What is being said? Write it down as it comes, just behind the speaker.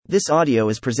This audio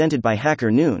is presented by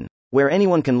Hacker Noon, where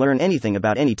anyone can learn anything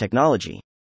about any technology.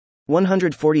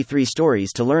 143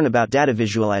 stories to learn about data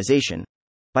visualization.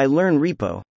 By Learn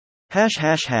Repo.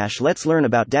 Let's learn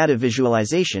about data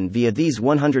visualization via these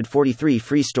 143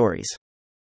 free stories.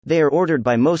 They are ordered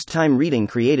by Most Time Reading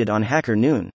created on Hacker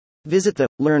Noon. Visit the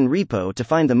Learn Repo to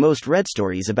find the most read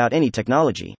stories about any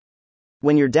technology.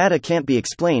 When your data can't be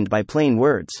explained by plain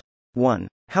words. 1.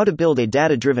 How to build a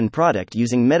data-driven product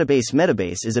using Metabase.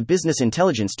 Metabase is a business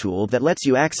intelligence tool that lets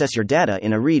you access your data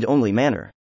in a read-only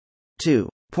manner. 2.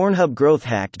 Pornhub growth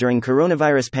hack during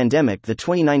coronavirus pandemic. The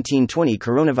 2019-20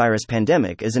 coronavirus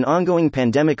pandemic is an ongoing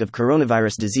pandemic of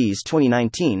coronavirus disease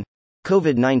 2019,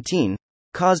 COVID-19,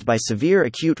 caused by severe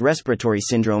acute respiratory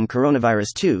syndrome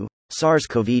coronavirus 2,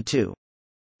 SARS-CoV-2.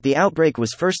 The outbreak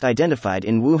was first identified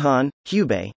in Wuhan,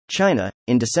 Hubei, China,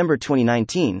 in December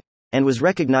 2019, and was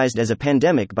recognized as a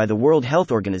pandemic by the World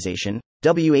Health Organization,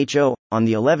 WHO, on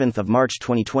the 11th of March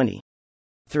 2020.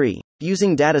 3.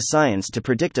 Using data science to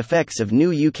predict effects of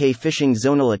new UK fishing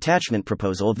zonal attachment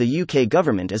proposal. The UK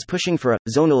government is pushing for a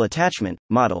zonal attachment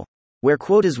model, where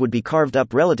quotas would be carved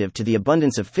up relative to the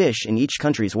abundance of fish in each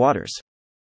country's waters.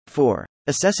 4.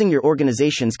 Assessing your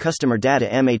organization's customer data.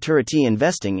 Maturity.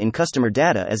 Investing in customer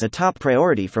data is a top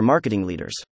priority for marketing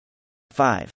leaders.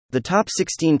 5. The top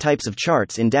 16 types of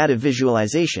charts in data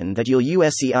visualization that you'll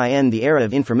use. In the era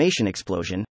of information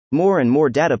explosion, more and more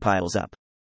data piles up.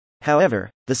 However,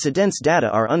 the dense data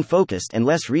are unfocused and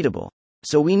less readable.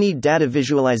 So we need data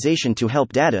visualization to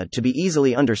help data to be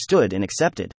easily understood and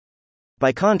accepted.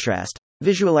 By contrast,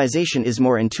 visualization is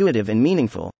more intuitive and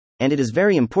meaningful, and it is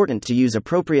very important to use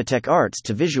appropriate tech arts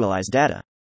to visualize data.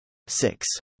 6.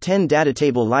 10 data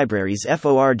table libraries.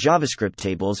 JavaScript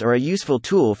tables are a useful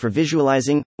tool for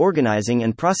visualizing, organizing,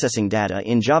 and processing data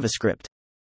in JavaScript.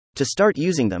 To start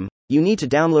using them, you need to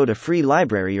download a free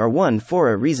library or one for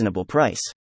a reasonable price.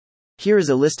 Here is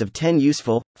a list of 10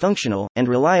 useful, functional, and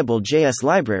reliable JS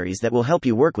libraries that will help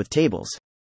you work with tables.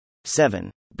 7.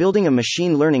 Building a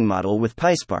machine learning model with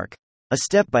PySpark. A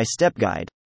step-by-step guide.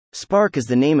 Spark is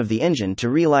the name of the engine to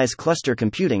realize cluster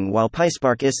computing, while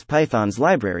PySpark is Python's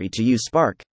library to use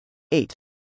Spark. 8.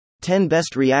 10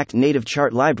 best React Native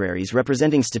chart libraries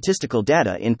representing statistical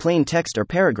data in plain text or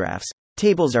paragraphs.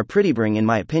 Tables are pretty boring in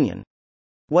my opinion.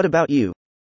 What about you?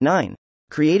 9.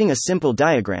 Creating a simple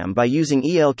diagram by using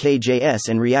ELK.js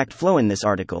and React Flow. In this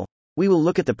article, we will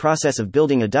look at the process of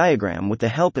building a diagram with the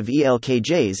help of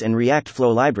ELK.js and React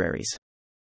Flow libraries.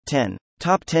 10.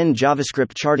 Top 10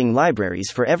 JavaScript charting libraries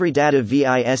for every data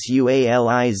visualization.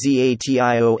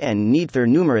 Need. There are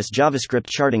numerous JavaScript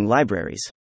charting libraries.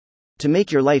 To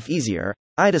make your life easier,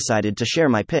 I decided to share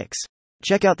my picks.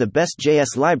 Check out the best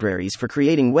JS libraries for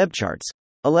creating web charts.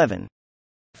 11.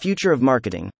 Future of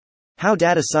marketing. How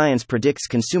data science predicts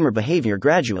consumer behavior.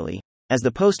 Gradually, as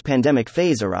the post-pandemic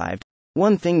phase arrived,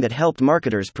 one thing that helped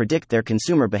marketers predict their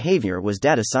consumer behavior was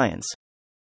data science.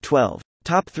 12.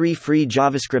 Top 3 free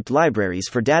JavaScript libraries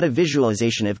for data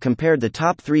visualization. Have compared the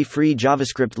top 3 free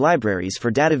JavaScript libraries for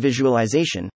data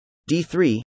visualization,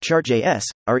 D3, Chart.js,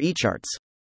 are eCharts.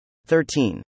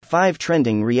 13. 5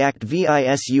 trending React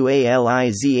visualization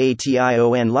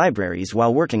libraries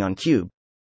while working on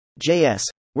Cube.js.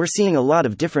 We're seeing a lot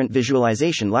of different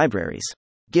visualization libraries.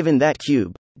 Given that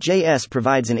Cube.js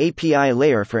provides an API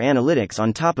layer for analytics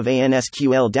on top of an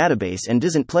SQL database and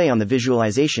doesn't play on the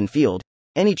visualization field,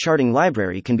 any charting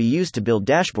library can be used to build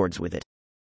dashboards with it.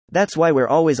 That's why we're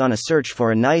always on a search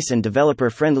for a nice and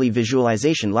developer-friendly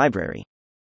visualization library.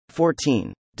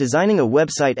 14. Designing a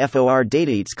website.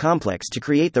 Data it's complex to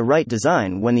create the right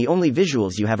design when the only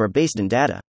visuals you have are based in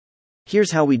data.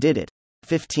 Here's how we did it.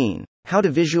 15. How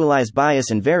to visualize bias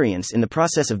and variance. In the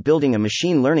process of building a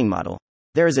machine learning model,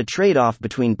 there is a trade-off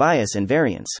between bias and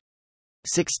variance.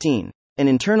 16. An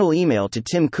internal email to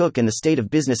Tim Cook and the state of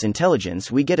business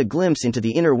intelligence. We get a glimpse into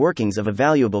the inner workings of a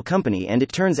valuable company, and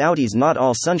it turns out he's not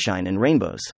all sunshine and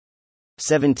rainbows.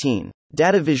 17.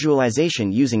 Data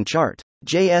visualization using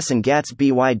Chart.js and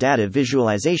Gatsby. Data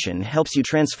visualization helps you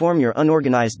transform your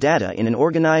unorganized data in an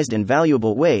organized and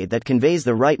valuable way that conveys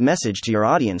the right message to your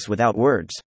audience without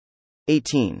words.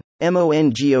 18.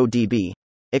 MongoDB.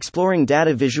 Exploring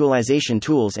data visualization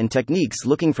tools and techniques.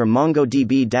 Looking for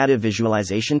MongoDB data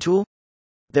visualization tool?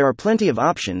 There are plenty of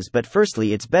options, but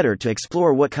firstly it's better to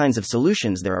explore what kinds of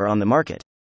solutions there are on the market.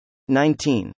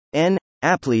 19.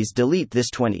 Please delete this.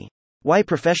 20. Why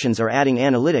professions are adding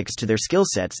analytics to their skill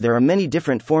sets. There are many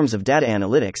different forms of data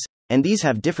analytics, and these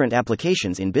have different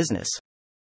applications in business.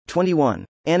 21.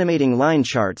 Animating line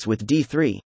charts with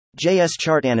D3. JS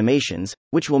chart animations,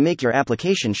 which will make your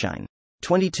application shine.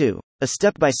 22. A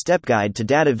step-by-step guide to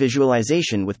data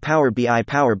visualization with Power BI.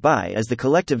 Power BI is the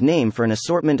collective name for an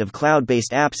assortment of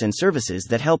cloud-based apps and services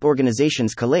that help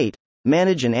organizations collate,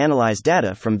 manage and analyze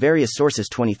data from various sources.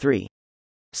 23.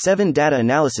 7 Data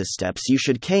analysis steps you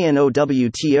should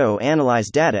KNOWTO.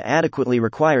 Analyze data adequately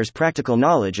requires practical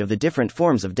knowledge of the different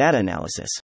forms of data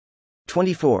analysis.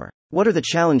 24. What are the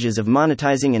challenges of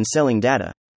monetizing and selling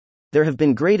data? There have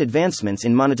been great advancements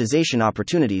in monetization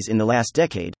opportunities in the last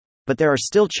decade, but there are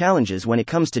still challenges when it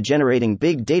comes to generating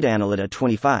big data analytics.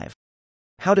 25.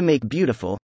 How to make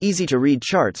beautiful, easy-to-read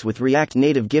charts with React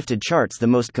Native. Gifted Charts, the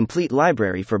most complete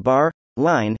library for bar,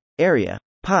 line, area,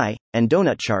 pie, and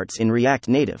donut charts in React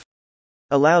Native.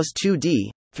 Allows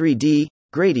 2D, 3D,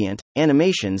 gradient,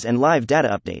 animations and live data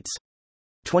updates.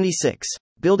 26.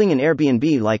 Building an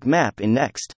Airbnb-like map in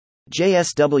Next.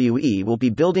 JSWE will be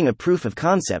building a proof of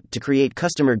concept to create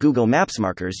customer Google Maps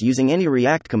markers using any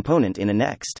React component in a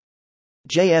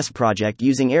Next.js project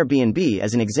using Airbnb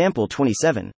as an example.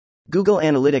 27. Google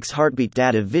Analytics Heartbeat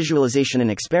Data Visualization, an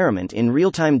experiment in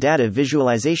real-time data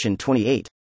visualization. 28.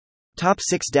 Top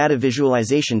 6 data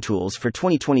visualization tools for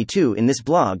 2022. In this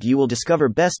blog you will discover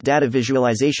best data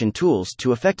visualization tools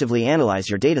to effectively analyze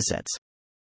your datasets.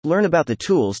 Learn about the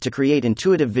tools to create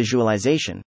intuitive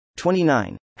visualization.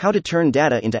 29. How to turn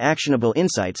data into actionable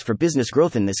insights for business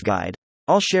growth. In this guide,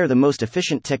 I'll share the most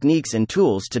efficient techniques and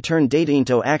tools to turn data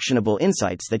into actionable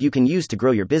insights that you can use to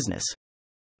grow your business.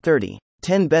 30.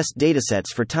 10 best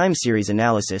datasets for time series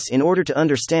analysis. In order to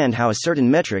understand how a certain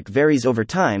metric varies over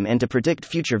time and to predict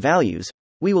future values,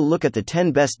 we will look at the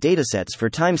 10 best datasets for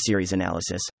time series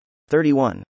analysis.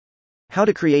 31. How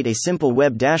to create a simple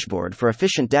web dashboard for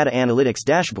efficient data analytics.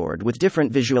 Dashboard with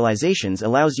different visualizations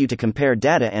allows you to compare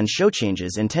data and show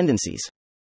changes and tendencies.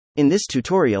 In this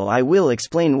tutorial I will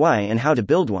explain why and how to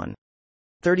build one.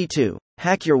 32.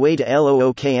 Hack your way to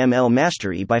LOOKML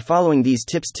mastery by following these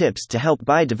tips to help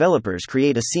BI developers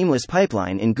create a seamless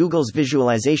pipeline in Google's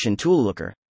visualization tool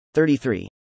Looker. 33.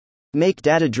 Make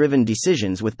data-driven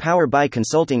decisions with Power BI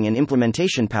Consulting and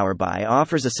Implementation. Power BI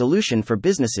offers a solution for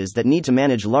businesses that need to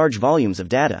manage large volumes of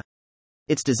data.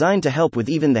 It's designed to help with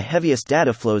even the heaviest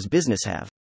data flows business have.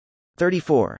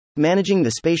 34. Managing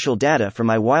the spatial data for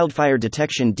my wildfire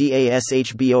detection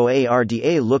dashboard.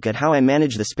 Look at how I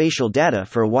manage the spatial data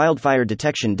for a wildfire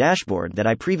detection dashboard that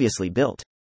I previously built.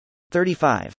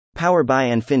 35. Power BI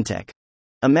and FinTech.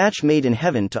 A match made in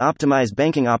heaven to optimize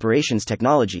banking operations.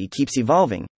 Technology keeps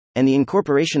evolving, and the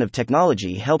incorporation of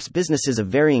technology helps businesses of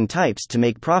varying types to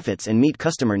make profits and meet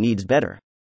customer needs better.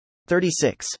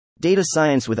 36. Data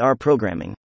science with R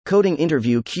programming. Coding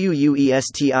Interview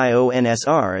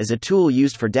QUESTIONSR is a tool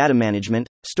used for data management,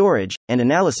 storage, and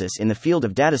analysis in the field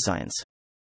of data science.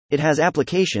 It has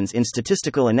applications in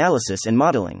statistical analysis and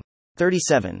modeling.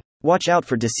 37. Watch out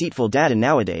for deceitful data.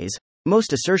 Nowadays,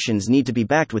 most assertions need to be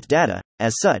backed with data.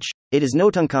 As such, it is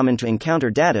not uncommon to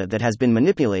encounter data that has been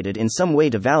manipulated in some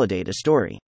way to validate a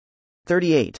story.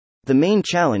 38. The main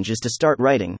challenge is to start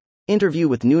writing. Interview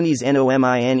with Nunes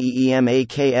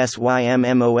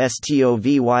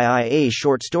NOMINEEMAKSYMMOSTOVYIA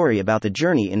short story about the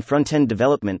journey in front-end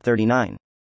development. 39.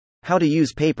 How to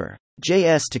use Paper.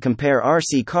 JS to compare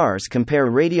RC cars. Compare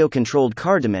radio-controlled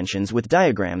car dimensions with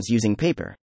diagrams using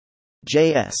Paper.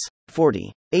 JS.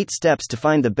 40. 8 steps to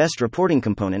find the best reporting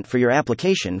component for your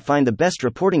application. Find the best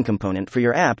reporting component for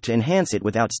your app to enhance it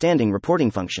with outstanding reporting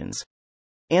functions.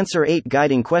 Answer 8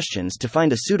 guiding questions to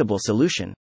find a suitable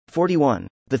solution. 41.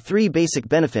 The 3 basic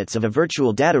benefits of a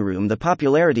virtual data room. The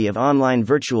popularity of online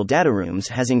virtual data rooms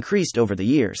has increased over the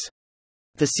years.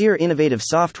 Thesir innovative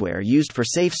software used for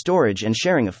safe storage and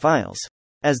sharing of files.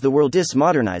 As the world is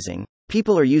modernizing,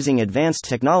 people are using advanced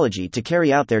technology to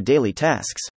carry out their daily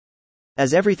tasks.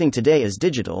 As everything today is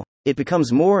digital, it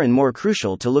becomes more and more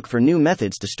crucial to look for new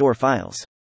methods to store files.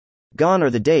 Gone are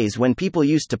the days when people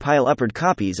used to pile upward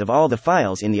copies of all the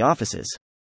files in the offices.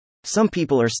 Some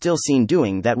people are still seen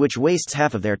doing that, which wastes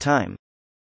half of their time.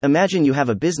 Imagine you have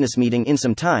a business meeting in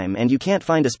some time and you can't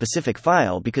find a specific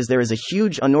file because there is a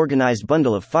huge unorganized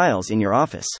bundle of files in your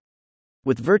office.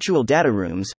 With virtual data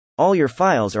rooms, all your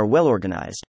files are well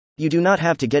organized. You do not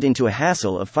have to get into a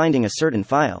hassle of finding a certain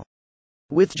file.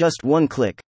 With just one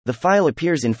click, the file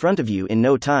appears in front of you in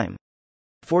no time.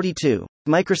 42.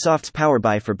 Microsoft's Power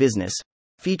BI for Business.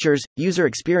 Features, user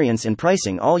experience and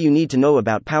pricing. All you need to know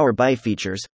about Power BI: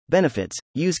 features, benefits,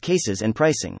 use cases and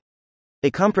pricing. A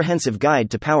comprehensive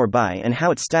guide to Power BI and how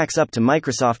it stacks up to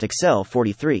Microsoft Excel.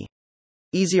 43.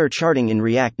 Easier charting in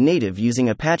React Native using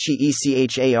Apache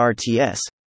ECHARTS.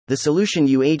 The solution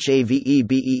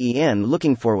UHAVEBEEN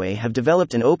Looking4way have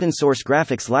developed an open-source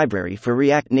graphics library for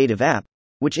React Native app,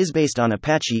 which is based on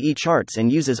Apache eCharts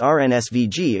and uses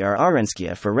RNSVG or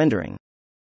RNSKIA for rendering.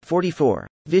 44.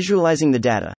 Visualizing the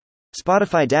data.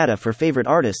 Spotify data for favorite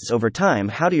artists over time.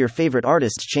 How do your favorite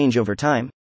artists change over time?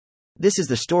 This is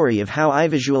the story of how I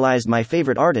visualized my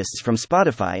favorite artists from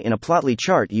Spotify in a Plotly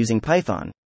chart using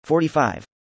Python. 45.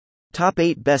 Top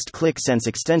 8 Best ClickSense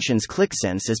Extensions.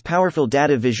 ClickSense is powerful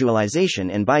data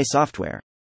visualization and buy software.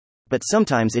 But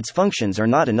sometimes its functions are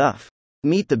not enough.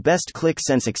 Meet the best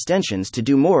ClickSense extensions to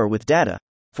do more with data.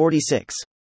 46.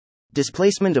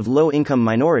 Displacement of low-income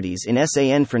minorities in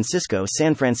San Francisco.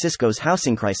 San Francisco's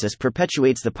housing crisis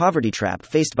perpetuates the poverty trap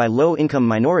faced by low-income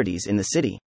minorities in the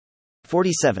city.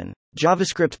 47.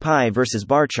 JavaScript Pie versus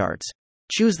bar charts.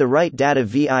 Choose the right data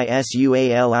visualization.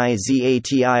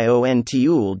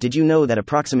 Did you know that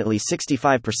approximately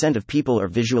 65% of people are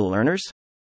visual learners?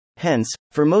 Hence,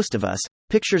 for most of us,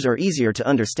 pictures are easier to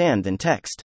understand than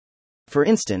text. For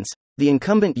instance, the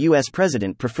incumbent US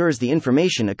president prefers the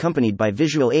information accompanied by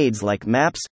visual aids like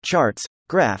maps, charts,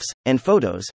 graphs, and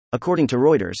photos, according to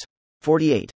Reuters.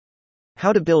 48.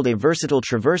 How to build a versatile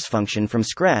traverse function from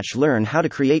scratch. Learn how to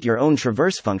create your own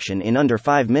traverse function in under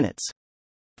 5 minutes.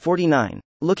 49.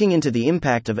 Looking into the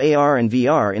impact of AR and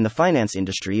VR in the finance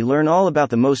industry. Learn all about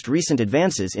the most recent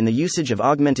advances in the usage of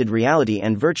augmented reality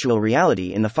and virtual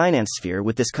reality in the finance sphere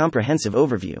with this comprehensive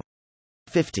overview.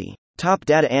 50. Top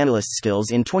data analyst skills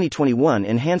in 2021.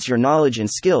 Enhance your knowledge and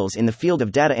skills in the field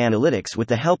of data analytics with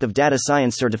the help of data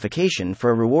science certification for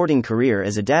a rewarding career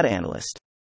as a data analyst.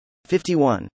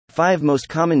 51. 5 most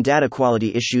common data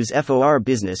quality issues for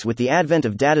business. With the advent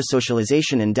of data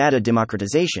socialization and data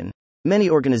democratization, many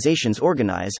organizations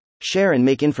organize, share and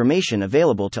make information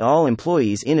available to all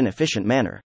employees in an efficient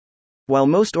manner. While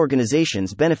most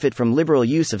organizations benefit from liberal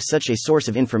use of such a source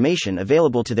of information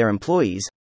available to their employees,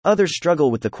 others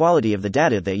struggle with the quality of the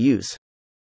data they use.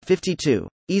 52.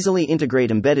 Easily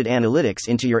integrate embedded analytics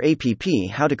into your app.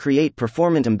 How to create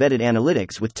performant embedded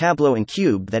analytics with Tableau and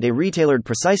Cube that are retailored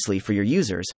precisely for your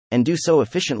users, and do so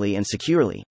efficiently and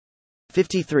securely.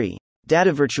 53.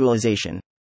 Data virtualization.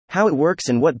 How it works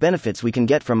and what benefits we can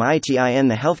get from it in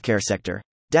the healthcare sector.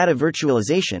 Data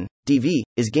virtualization, DV,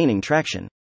 is gaining traction.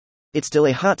 It's still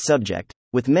a hot subject,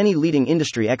 with many leading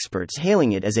industry experts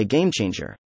hailing it as a game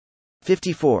changer.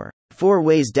 54. 4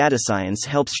 ways data science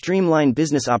helps streamline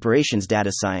business operations.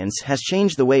 Data science has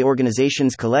changed the way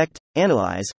organizations collect,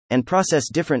 analyze, and process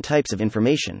different types of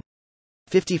information.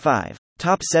 55.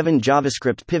 Top 7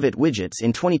 JavaScript pivot widgets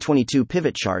in 2022.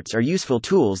 Pivot charts are useful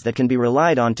tools that can be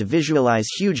relied on to visualize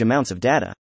huge amounts of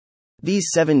data. These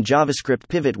 7 JavaScript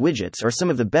pivot widgets are some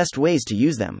of the best ways to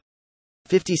use them.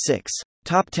 56.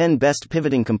 Top 10 best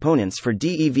pivoting components for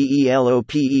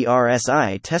developers.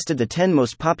 I tested the 10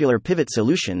 most popular pivot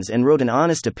solutions and wrote an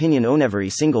honest opinion on every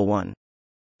single one.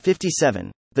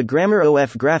 57. The grammar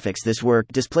of graphics. This work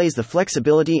displays the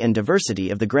flexibility and diversity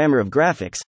of the grammar of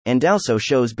graphics, and also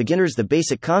shows beginners the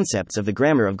basic concepts of the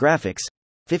grammar of graphics.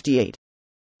 58.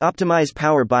 Optimize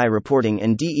Power BI reporting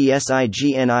and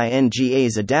DESIGNING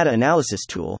as a data analysis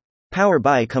tool. Power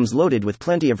BI comes loaded with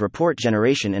plenty of report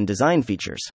generation and design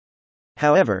features.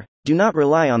 However, do not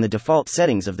rely on the default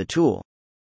settings of the tool.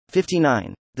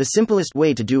 59. The simplest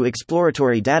way to do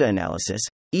exploratory data analysis,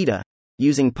 EDA,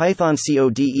 using Python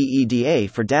CODEEDA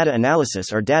for data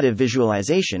analysis or data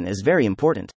visualization is very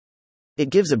important. It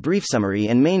gives a brief summary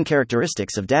and main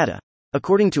characteristics of data.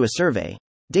 According to a survey,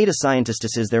 data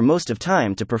scientists use their most of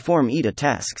time to perform EDA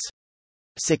tasks.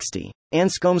 60.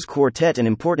 Anscombe's Quartet and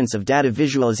importance of data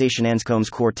visualization. Anscombe's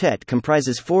Quartet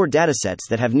comprises 4 datasets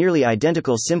that have nearly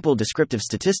identical simple descriptive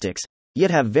statistics, yet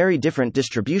have very different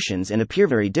distributions and appear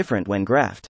very different when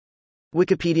graphed.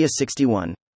 Wikipedia.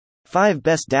 61. 5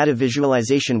 best data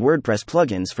visualization WordPress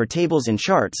plugins for tables and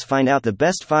charts. Find out the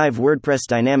best 5 WordPress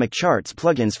dynamic charts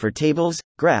plugins for tables,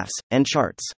 graphs, and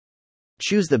charts.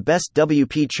 Choose the best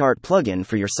WP chart plugin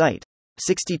for your site.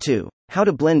 62. How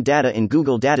to blend data in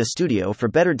Google Data Studio for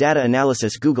better data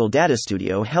analysis. Google Data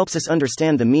Studio helps us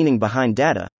understand the meaning behind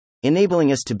data,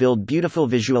 enabling us to build beautiful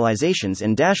visualizations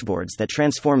and dashboards that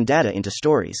transform data into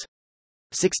stories.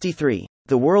 63.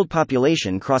 The world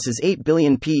population crosses 8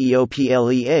 billion people.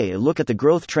 Look at the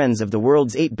growth trends of the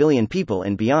world's 8 billion people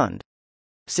and beyond.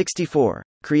 64.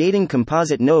 Creating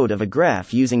composite node of a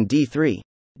graph using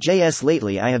D3.js.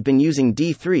 Lately I have been using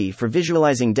D3 for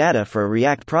visualizing data for a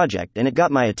React project, and it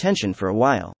got my attention for a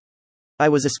while. I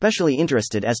was especially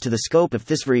interested as to the scope of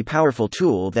this very powerful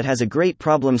tool that has a great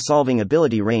problem-solving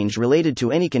ability range related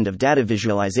to any kind of data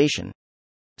visualization.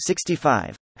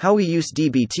 65. How we use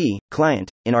dbt, client,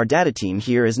 in our data team.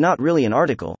 Here is not really an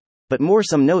article, but more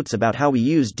some notes about how we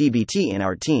use dbt in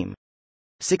our team.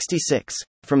 66.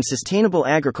 From sustainable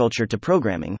agriculture to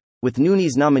programming, with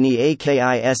Noonies nominee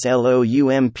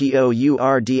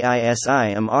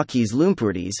AKISLOUMPOURDISIM Akis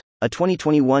Lumpurdes, a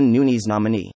 2021 Noonies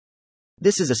nominee.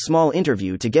 This is a small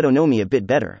interview to get to know me a bit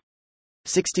better.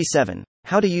 67.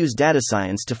 How to use data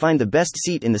science to find the best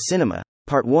seat in the cinema,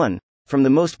 Part 1. From the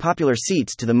most popular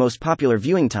seats to the most popular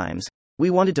viewing times, we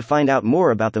wanted to find out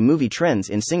more about the movie trends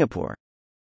in Singapore.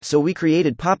 So we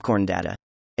created Popcorn Data,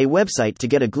 a website to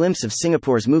get a glimpse of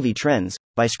Singapore's movie trends,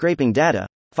 by scraping data,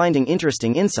 finding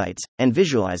interesting insights, and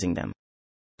visualizing them.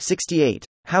 68.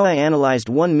 How I analyzed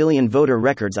 1 million voter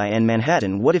records in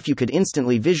Manhattan. What if you could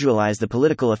instantly visualize the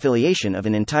political affiliation of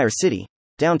an entire city,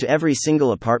 down to every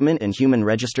single apartment and human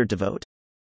registered to vote?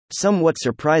 Somewhat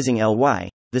surprising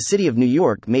the city of New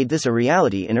York made this a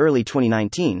reality in early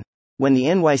 2019, when the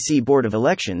NYC Board of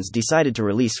Elections decided to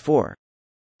release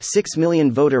 4.6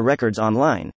 million voter records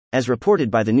online, as reported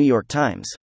by the New York Times.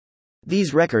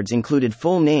 These records included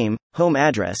full name, home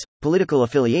address, political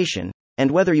affiliation,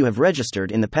 and whether you have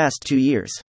registered in the past 2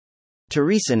 years. To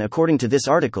reason, according to this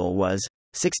article, was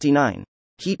 69.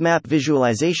 Heat map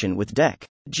visualization with DEC.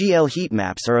 GL heat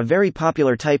maps are a very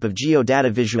popular type of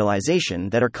geodata visualization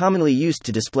that are commonly used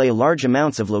to display large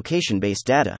amounts of location-based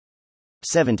data.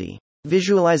 70.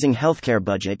 Visualizing healthcare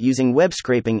budget using web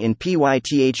scraping in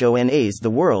Pythonas. The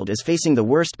world is facing the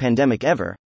worst pandemic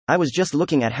ever. I was just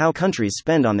looking at how countries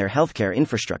spend on their healthcare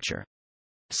infrastructure.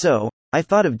 So, I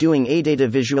thought of doing a data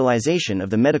visualization of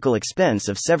the medical expense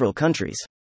of several countries.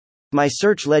 My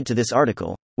search led to this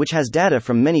article, which has data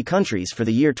from many countries for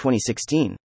the year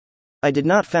 2016. I did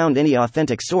not found any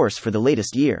authentic source for the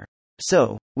latest year.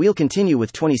 So, we'll continue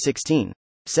with 2016.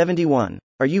 71.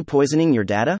 Are you poisoning your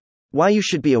data? Why you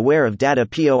should be aware of data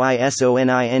poisoning.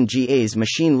 As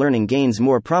machine learning gains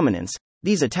more prominence,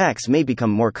 these attacks may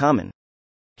become more common.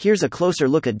 Here's a closer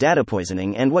look at data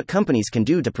poisoning and what companies can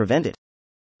do to prevent it.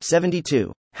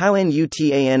 72. How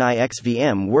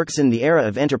NUTANIXVM works in the era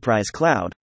of enterprise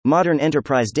cloud. Modern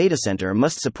enterprise data center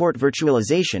must support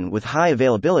virtualization with high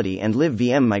availability and live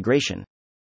VM migration.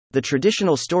 The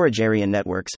traditional storage area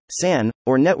networks, SAN,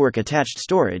 or network attached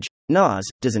storage, NAS,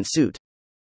 doesn't suit.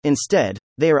 Instead,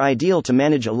 they are ideal to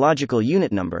manage a logical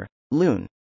unit number, LUN.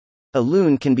 A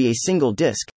LUN can be a single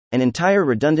disk, an entire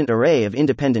redundant array of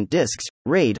independent disks,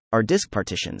 RAID, are disk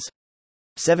partitions.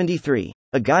 73.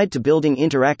 A guide to building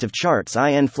interactive charts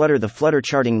in Flutter. The Flutter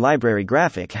charting library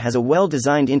graphic has a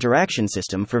well-designed interaction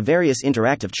system for various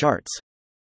interactive charts.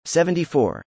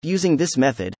 74. Using this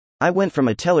method, I went from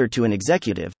a teller to an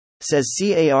executive, says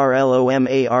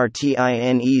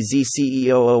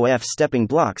CARLOMARTINEZCEOOF. Stepping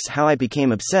blocks. How I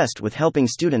became obsessed with helping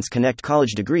students connect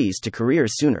college degrees to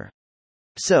careers sooner.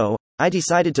 So, I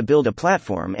decided to build a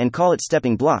platform and call it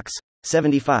Stepping Blocks.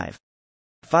 75.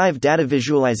 5 data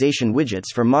visualization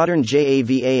widgets for modern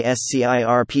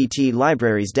JAVASCIRPT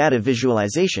libraries. Data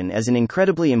visualization is an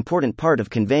incredibly important part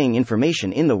of conveying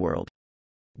information in the world.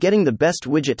 Getting the best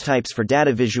widget types for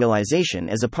data visualization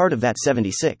is a part of that.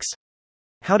 76.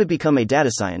 How to become a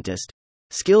data scientist.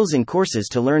 Skills and courses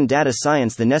to learn data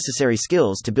science. The necessary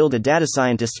skills to build a data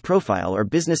scientist's profile are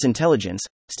business intelligence,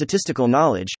 statistical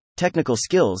knowledge, technical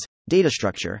skills, data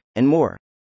structure, and more.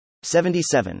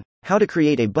 77. How to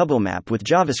create a bubble map with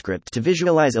JavaScript to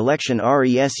visualize election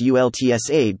results.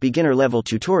 A beginner level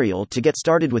tutorial to get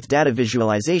started with data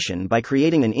visualization by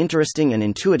creating an interesting and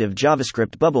intuitive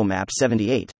JavaScript bubble map.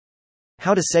 78.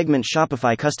 How to segment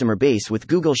Shopify customer base with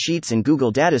Google Sheets and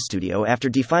Google Data Studio. After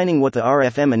defining what the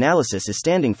RFM analysis is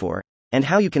standing for, and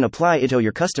how you can apply it to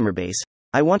your customer base,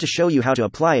 I want to show you how to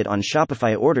apply it on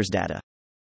Shopify orders data.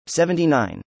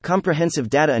 79. Comprehensive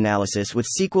data analysis with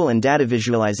SQL and data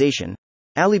visualization.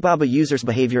 Alibaba Users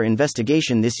Behavior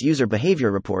Investigation. This user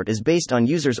behavior report is based on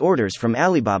users' orders from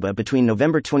Alibaba between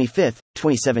November 25,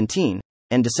 2017,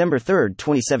 and December 3,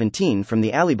 2017 from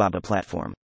the Alibaba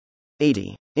platform.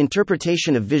 80.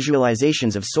 Interpretation of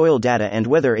visualizations of soil data and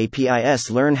weather APIs.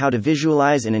 Learn how to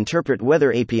visualize and interpret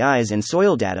weather APIs and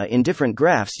soil data in different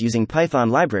graphs using Python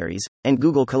libraries and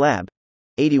Google Colab.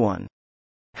 81.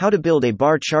 How to build a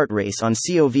bar chart race on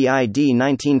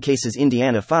COVID-19 cases.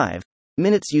 Indiana 5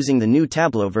 minutes using the new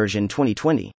Tableau version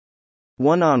 2020.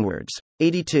 1 onwards.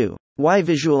 82. Why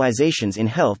visualizations in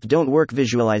health don't work.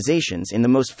 Visualizations in the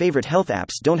most favorite health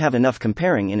apps don't have enough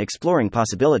comparing and exploring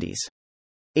possibilities.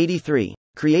 83.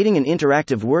 Creating an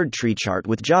interactive word tree chart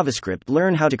with JavaScript.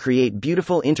 Learn how to create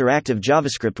beautiful interactive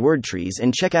JavaScript word trees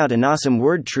and check out an awesome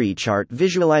word tree chart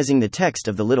visualizing the text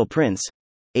of The Little Prince.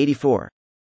 84.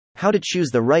 How to choose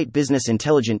the right business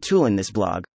intelligent tool. In this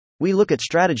blog, we look at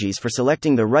strategies for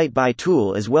selecting the right buy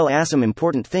tool as well as some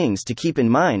important things to keep in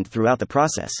mind throughout the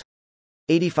process.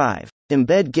 85.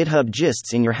 Embed GitHub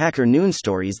gists in your Hacker Noon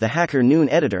stories. The Hacker Noon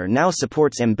editor now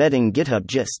supports embedding GitHub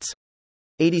gists.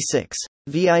 86.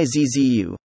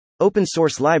 Vizzu. Open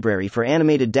source library for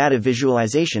animated data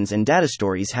visualizations and data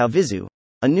stories. How Vizu,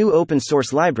 a new open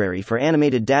source library for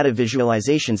animated data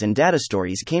visualizations and data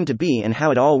stories, came to be and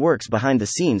how it all works behind the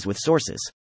scenes with sources.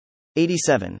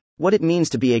 87. What it means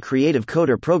to be a creative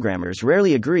coder. Programmers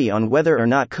rarely agree on whether or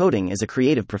not coding is a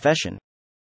creative profession.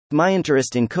 My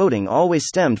interest in coding always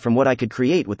stemmed from what I could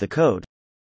create with the code.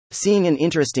 Seeing an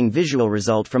interesting visual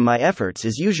result from my efforts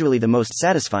is usually the most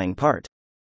satisfying part.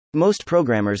 Most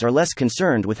programmers are less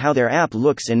concerned with how their app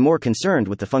looks and more concerned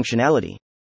with the functionality.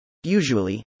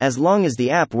 Usually, as long as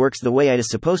the app works the way it is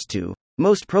supposed to,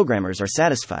 most programmers are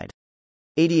satisfied.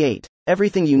 88.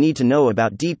 Everything you need to know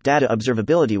about deep data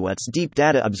observability. What's deep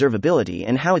data observability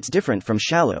and how it's different from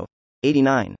shallow?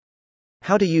 89.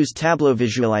 How to use Tableau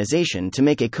visualization to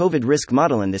make a COVID risk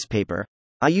model. In this paper,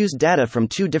 I used data from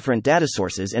two different data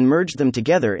sources and merged them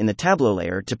together in the Tableau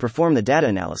layer to perform the data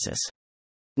analysis.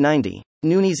 90.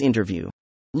 Noonies interview.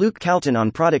 Luke Calton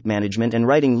on product management and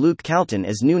writing. Luke Calton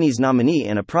as Noonies nominee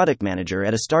and a product manager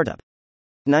at a startup.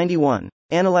 91.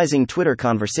 Analyzing Twitter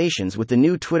conversations with the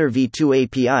new Twitter V2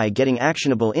 API. Getting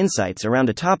actionable insights around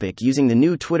a topic using the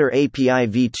new Twitter API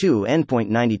V2 endpoint.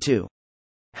 92.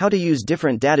 How to use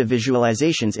different data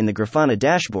visualizations in the Grafana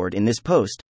dashboard. In this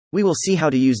post, we will see how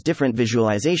to use different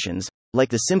visualizations, like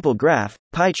the simple graph,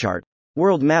 pie chart,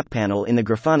 world map panel in the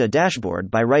Grafana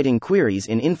dashboard by writing queries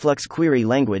in Influx query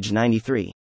language. 93.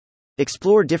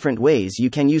 Explore different ways you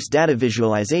can use data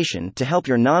visualization to help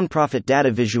your nonprofit.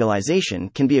 Data visualization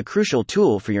can be a crucial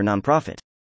tool for your nonprofit.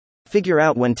 Figure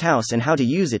out when to use and how to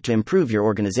use it to improve your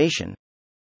organization.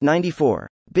 94.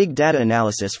 Big data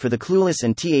analysis for the clueless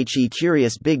and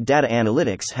curious. Big data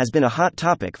analytics has been a hot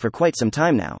topic for quite some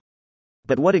time now.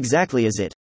 But what exactly is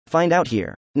it? Find out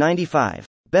here. 95.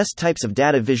 Best types of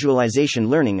data visualization.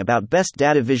 Learning about best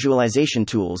data visualization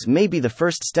tools may be the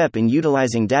first step in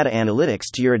utilizing data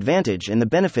analytics to your advantage and the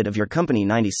benefit of your company.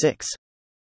 96.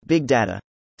 Big data.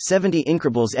 70.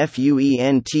 Incredibles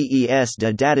FUENTES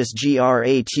de datas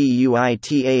gratuitas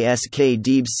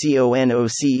deebs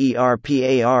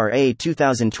CONOCERPARA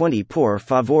 2020 Por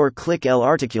favor click el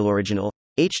artículo original,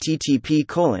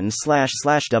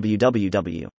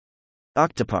 http://www.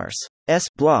 Octoparse. S.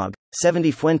 blog,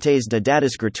 70 Fuentes de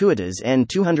datas gratuitas N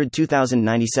 200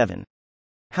 2097.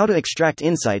 How to extract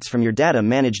insights from your data.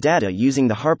 Manage data using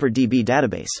the HarperDB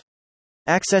database.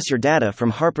 Access your data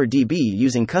from HarperDB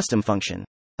using custom function.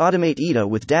 Automate EDA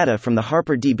with data from the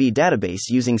HarperDB database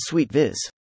using SuiteViz.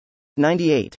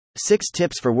 98. 6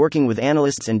 tips for working with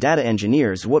analysts and data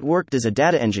engineers. What work does a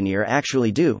data engineer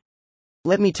actually do?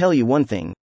 Let me tell you one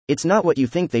thing. It's not what you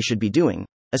think they should be doing,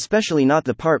 especially not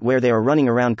the part where they are running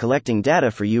around collecting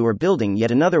data for you or building yet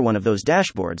another one of those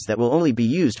dashboards that will only be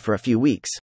used for a few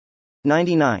weeks.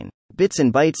 99. Bits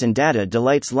and bytes and data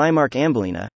delights. Limark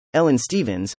Ambolina, Ellen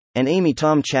Stevens, and Amy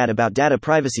Tom chat about data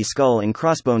privacy. Skull and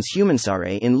Crossbones.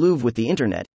 Humansare in Louvre with the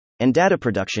internet, and data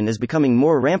production is becoming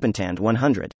more rampant. And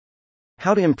 100.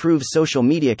 How to improve social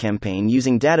media campaign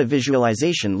using data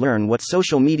visualization. Learn what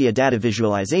social media data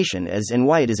visualization is and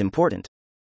why it is important.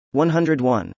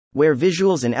 101. Where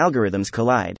visuals and algorithms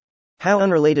collide. How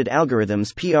unrelated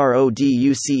algorithms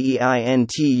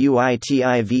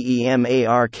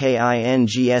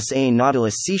PRODUCEINTUITIVEMARKINGS. A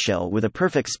Nautilus seashell with a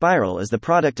perfect spiral is the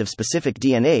product of specific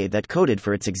DNA that coded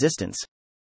for its existence.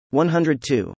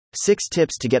 102. 6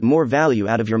 tips to get more value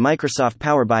out of your Microsoft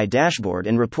Power BI dashboard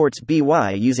and reports.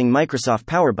 BY using Microsoft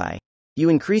Power BI, you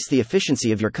increase the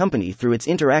efficiency of your company through its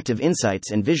interactive insights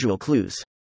and visual clues.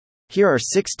 Here are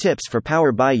 6 tips for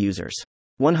Power BI users.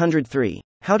 103.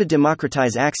 How to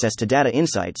democratize access to data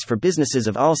insights for businesses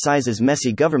of all sizes.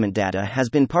 Messy government data has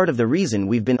been part of the reason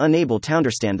we've been unable to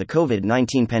understand the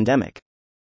COVID-19 pandemic.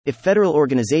 If federal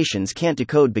organizations can't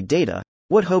decode big data,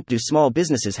 what hope do small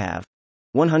businesses have?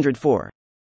 104.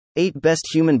 8 best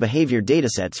human behavior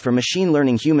datasets for machine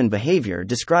learning. Human behavior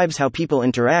describes how people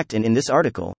interact, and in this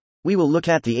article, we will look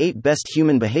at the 8 best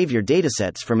human behavior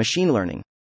datasets for machine learning.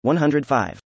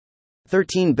 105.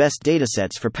 13 best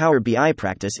datasets for Power BI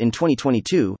practice. In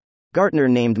 2022, Gartner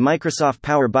named Microsoft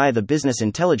Power BI the business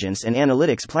intelligence and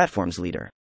analytics platforms leader.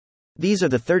 These are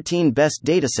the 13 best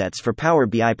datasets for Power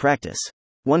BI practice.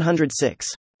 106.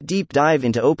 Deep dive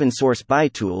into open source BI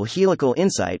tool Helical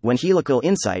Insight. When Helical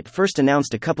Insight first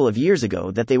announced a couple of years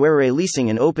ago that they were releasing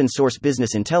an open source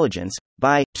business intelligence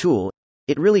BI tool,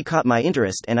 it really caught my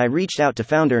interest and I reached out to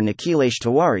founder Nikhilesh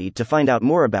Tiwari to find out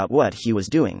more about what he was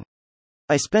doing.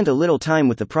 I spent a little time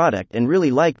with the product and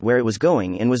really liked where it was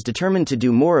going and was determined to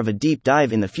do more of a deep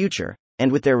dive in the future,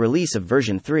 and with their release of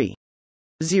version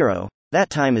 3.0, That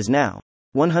time is now.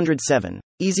 107.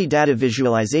 Easy data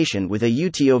visualization with a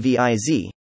UTOVIZ.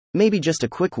 Maybe just a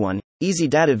quick one, easy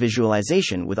data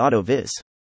visualization with AutoViz.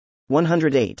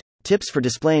 108. Tips for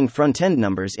displaying front-end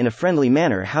numbers in a friendly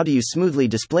manner. How do you smoothly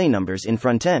display numbers in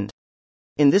front-end?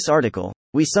 In this article,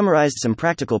 we summarized some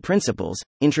practical principles,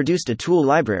 introduced a tool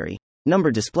library,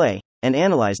 number display, and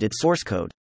analyzed its source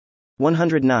code.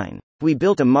 109. We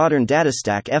built a modern data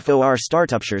stack for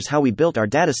startupsures. How we built our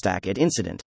data stack at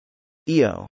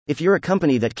Incident.io. If you're a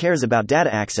company that cares about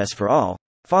data access for all,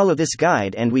 follow this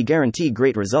guide and we guarantee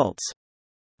great results.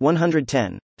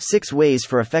 110. 6 ways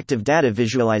for effective data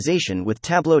visualization with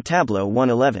Tableau. Tableau.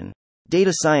 111.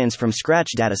 Data science from scratch.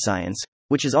 Data science,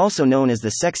 which is also known as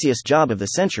the sexiest job of the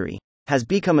century, has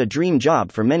become a dream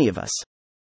job for many of us.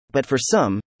 But for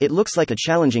some, it looks like a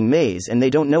challenging maze and they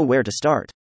don't know where to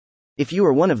start. If you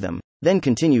are one of them, then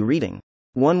continue reading.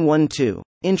 112.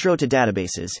 Intro to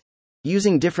databases.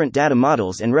 Using different data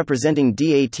models and representing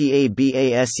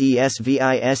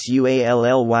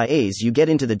databasesvisualizations, you get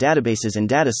into the databases and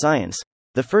data science.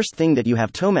 The first thing that you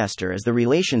have to master is the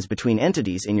relations between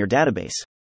entities in your database.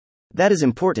 That is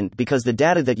important because the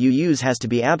data that you use has to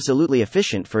be absolutely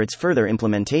efficient for its further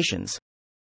implementations.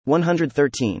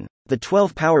 113. The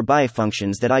 12 Power BI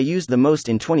functions that I used the most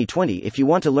in 2020. If you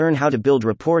want to learn how to build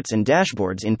reports and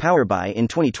dashboards in Power BI in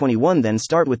 2021, then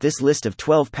start with this list of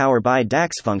 12 Power BI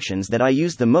DAX functions that I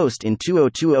used the most in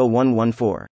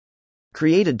 2020-114.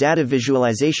 Create a data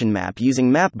visualization map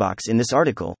using Mapbox. In this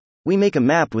article, we make a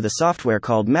map with a software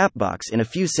called Mapbox in a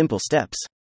few simple steps.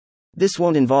 This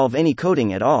won't involve any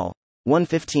coding at all.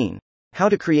 115. How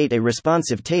to create a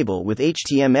responsive table with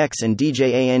HTMX and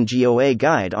DJANGOA.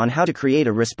 Guide on how to create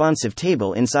a responsive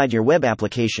table inside your web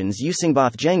applications using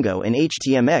both Django and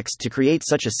HTMX to create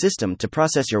such a system to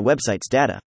process your website's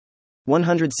data.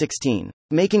 116.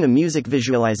 Making a music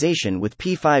visualization with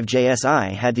P5JS. I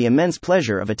had the immense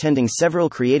pleasure of attending several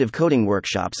creative coding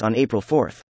workshops on April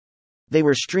 4th. They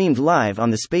were streamed live on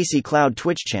the Spacey Cloud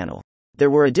Twitch channel.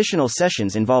 There were additional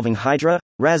sessions involving Hydra,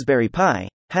 Raspberry Pi,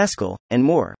 Haskell, and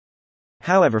more.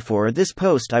 However, for this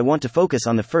post I want to focus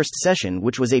on the first session,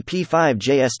 which was a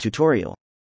P5JS tutorial.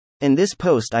 In this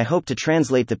post I hope to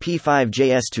translate the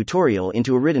P5JS tutorial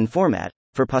into a written format,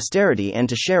 for posterity and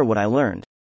to share what I learned.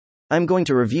 I'm going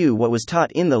to review what was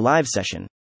taught in the live session.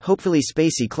 Hopefully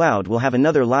Spacey Cloud will have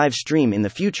another live stream in the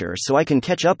future so I can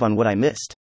catch up on what I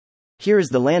missed. Here is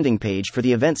the landing page for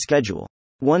the event schedule.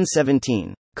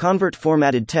 117. Convert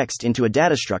formatted text into a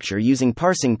data structure using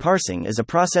parsing. Parsing is a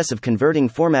process of converting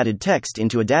formatted text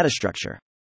into a data structure.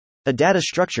 A data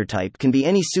structure type can be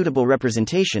any suitable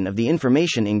representation of the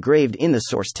information engraved in the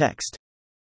source text.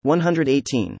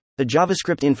 118. A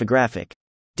JavaScript infographic.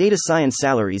 Data science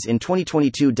salaries in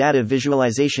 2022. Data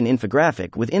visualization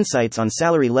infographic with insights on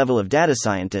salary level of data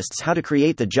scientists. How to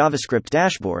create the JavaScript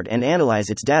dashboard and analyze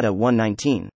its data.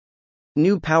 119.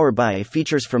 New Power BI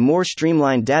features for more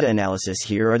streamlined data analysis.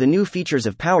 Here are the new features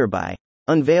of Power BI,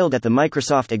 unveiled at the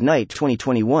Microsoft Ignite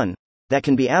 2021, that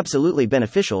can be absolutely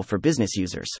beneficial for business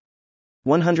users.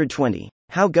 120.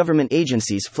 How government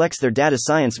agencies flex their data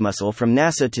science muscle. From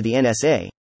NASA to the NSA,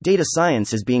 data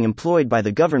science is being employed by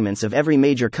the governments of every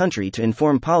major country to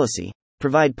inform policy,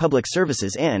 provide public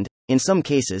services and, in some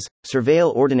cases,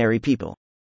 surveil ordinary people.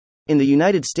 In the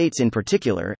United States in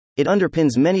particular, it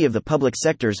underpins many of the public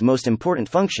sector's most important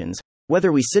functions,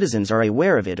 whether we citizens are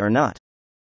aware of it or not.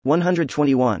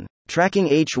 121. Tracking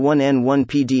H1N1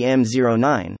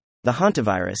 PDM09, the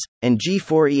hantavirus, and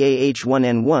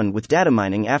G4EAH1N1 with data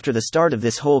mining. After the start of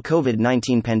this whole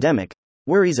COVID-19 pandemic,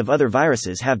 worries of other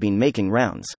viruses have been making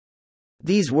rounds.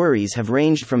 These worries have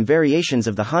ranged from variations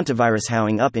of the hantavirus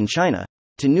howling up in China,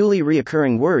 to newly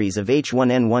reoccurring worries of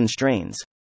H1N1 strains.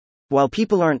 While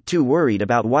people aren't too worried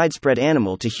about widespread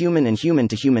animal to human and human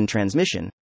to human transmission,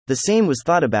 the same was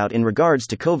thought about in regards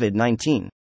to COVID-19.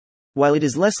 While it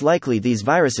is less likely these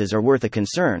viruses are worth a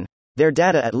concern, their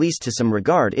data, at least to some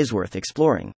regard, is worth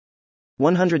exploring.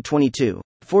 122.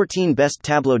 14 Best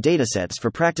Tableau Datasets for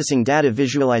Practicing Data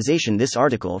Visualization. This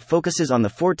article focuses on the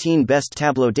 14 best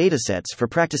Tableau datasets for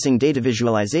practicing data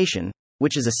visualization,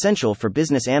 which is essential for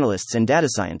business analysts and data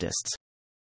scientists.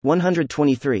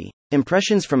 123.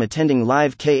 Impressions from attending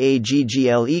live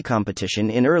KAGGLE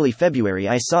competition. In early February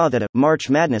I saw that a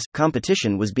March Madness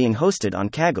competition was being hosted on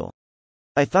Kaggle.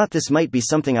 I thought this might be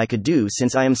something I could do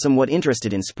since I am somewhat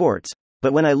interested in sports,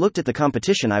 but when I looked at the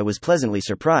competition I was pleasantly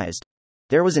surprised.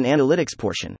 There was an analytics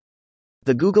portion.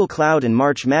 The Google Cloud and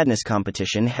March Madness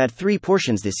competition had 3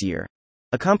 portions this year.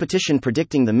 A competition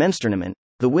predicting the men's tournament,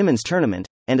 the women's tournament,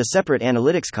 and a separate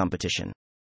analytics competition.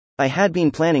 I had been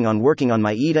planning on working on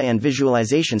my EDA and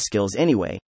visualization skills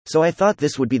anyway, So I thought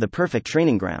this would be the perfect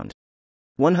training ground.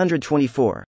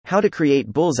 124. How to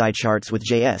create bullseye charts with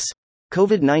JS.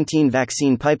 COVID-19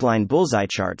 vaccine pipeline bullseye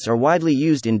charts are widely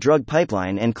used in drug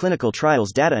pipeline and clinical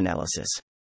trials data analysis.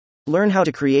 Learn how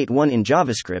to create one in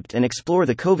JavaScript and explore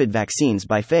the COVID vaccines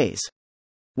by phase.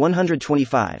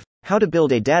 125. How to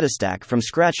build a data stack from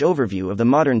scratch. Overview of the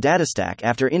modern data stack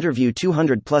after interview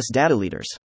 200 plus data leaders.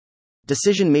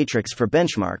 Decision matrix for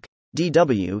benchmark,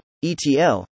 DW,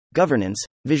 ETL, governance,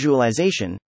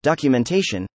 visualization,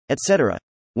 documentation, etc.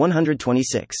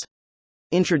 126.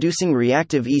 Introducing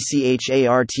Reactive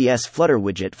eCharts Flutter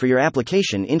widget for your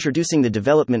application. Introducing the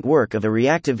development work of a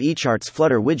Reactive eCharts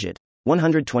Flutter widget.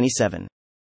 127.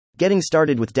 Getting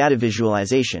started with data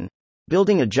visualization.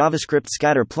 Building a JavaScript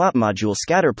scatter plot module.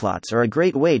 Scatter plots are a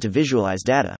great way to visualize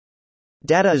data.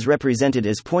 Data is represented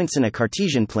as points in a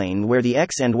Cartesian plane where the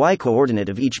x and y coordinate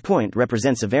of each point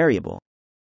represents a variable.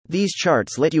 These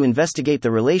charts let you investigate the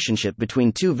relationship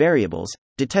between two variables,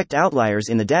 detect outliers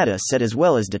in the data set as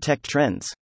well as detect trends.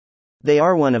 They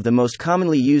are one of the most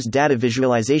commonly used data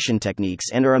visualization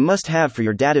techniques and are a must-have for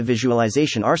your data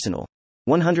visualization arsenal.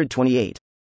 128.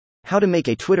 How to make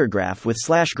a Twitter graph with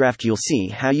 /GraphQL. See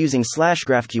how using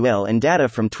 /GraphQL and data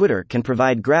from Twitter can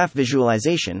provide graph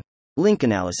visualization, link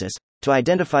analysis, to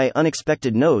identify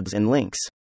unexpected nodes and links.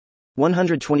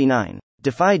 129.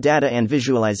 Defy data and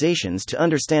visualizations to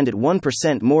understand it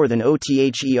 1% more than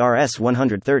OTHERS.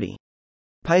 130.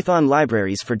 Python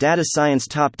libraries for data science.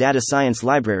 Top data science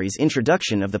libraries.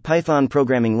 Introduction of the Python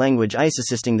programming language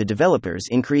assisting the developers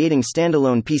in creating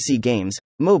standalone PC games,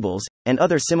 mobiles, and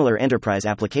other similar enterprise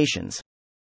applications.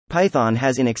 Python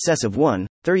has in excess of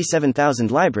 37,000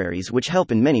 libraries which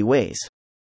help in many ways.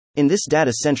 In this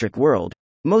data-centric world,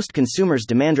 most consumers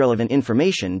demand relevant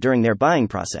information during their buying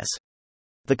process.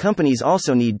 The companies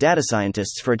also need data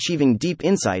scientists for achieving deep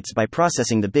insights by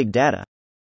processing the big data.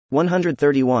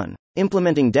 131.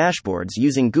 Implementing dashboards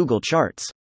using Google Charts.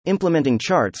 Implementing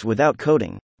charts without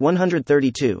coding.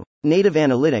 132. Native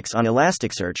analytics on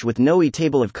Elasticsearch with no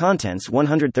table of contents.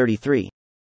 133.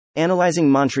 Analyzing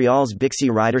Montreal's Bixi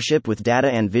ridership with data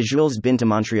and visuals. Been to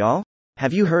Montreal?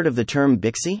 Have you heard of the term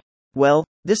Bixi? Well,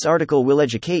 this article will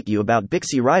educate you about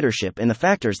Bixi ridership and the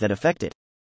factors that affect it.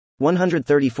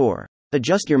 134.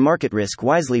 Adjust your market risk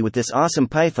wisely with this awesome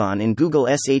Python in Google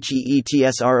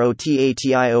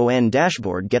SHEETSROTATION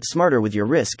dashboard. Get smarter with your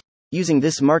risk. Using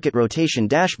this market rotation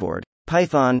dashboard,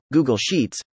 Python, Google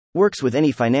Sheets, works with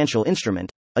any financial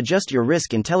instrument. Adjust your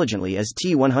risk intelligently. As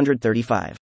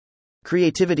T135.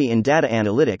 Creativity in data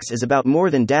analytics is about more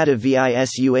than data.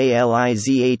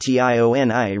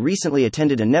 Visualization. I recently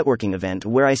attended a networking event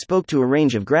where I spoke to a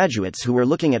range of graduates who were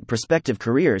looking at prospective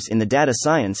careers in the data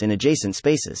science and adjacent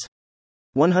spaces.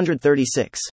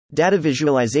 136. Data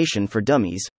visualization for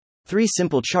dummies. 3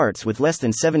 simple charts with less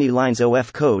than 70 lines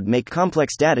of code make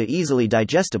complex data easily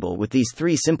digestible with these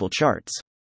 3 simple charts.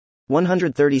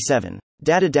 137.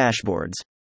 Data dashboards.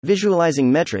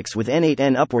 Visualizing metrics with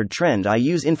N8N upward trend. I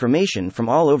use information from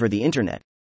all over the internet.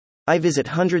 I visit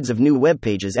hundreds of new web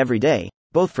pages every day,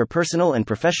 both for personal and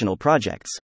professional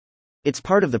projects. It's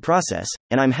part of the process,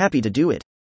 and I'm happy to do it.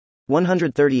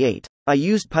 138. I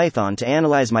used Python to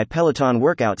analyze my Peloton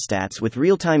workout stats with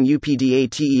real-time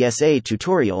UPDATESA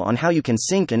tutorial on how you can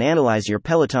sync and analyze your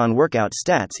Peloton workout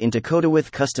stats into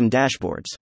CodaWith custom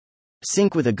dashboards.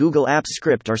 Sync with a Google Apps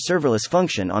script or serverless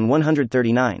function on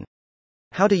 139.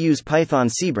 How to use Python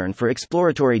Seaborn for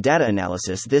exploratory data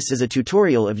analysis. This is a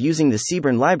tutorial of using the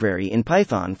Seaborn library in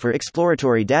Python for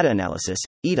exploratory data analysis,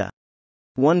 EDA.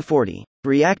 140.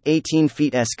 React 18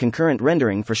 feet concurrent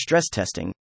rendering for stress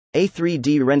testing. A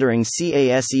 3D rendering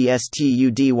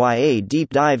CASESTUDYA deep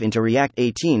dive into React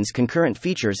 18's concurrent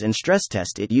features and stress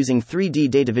test it using 3D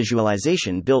data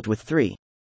visualization built with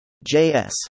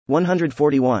 3.js.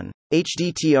 141.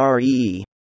 HDTREE.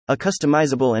 A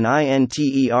customizable and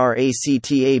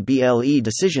interactable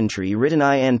decision tree written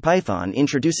in Python.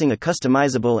 Introducing a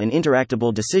customizable and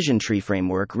interactable decision tree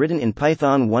framework written in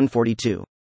Python. 142.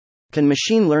 Can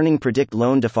machine learning predict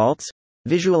loan defaults?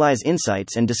 Visualize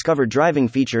insights and discover driving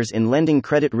features in lending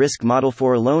credit risk model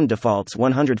for loan defaults.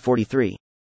 143.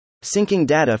 Syncing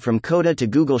data from Coda to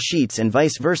Google Sheets and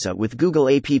vice versa with Google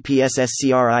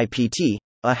APPSSCRIPT,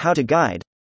 a how-to guide.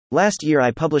 Last year I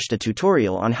published a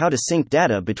tutorial on how to sync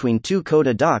data between 2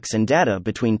 Coda docs and data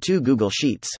between 2 Google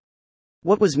Sheets.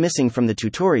 What was missing from the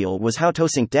tutorial was how to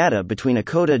sync data between a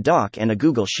Coda doc and a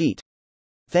Google Sheet.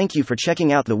 Thank you for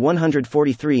checking out the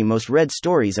 143 most read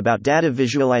stories about data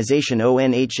visualization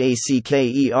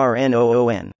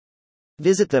ONHACKERNOON.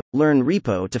 Visit the Learn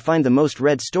repo to find the most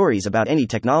read stories about any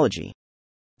technology.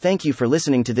 Thank you for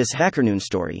listening to this HackerNoon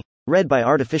story, read by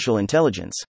Artificial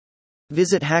Intelligence.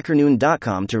 Visit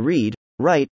hackernoon.com to read,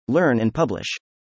 write, learn, and publish.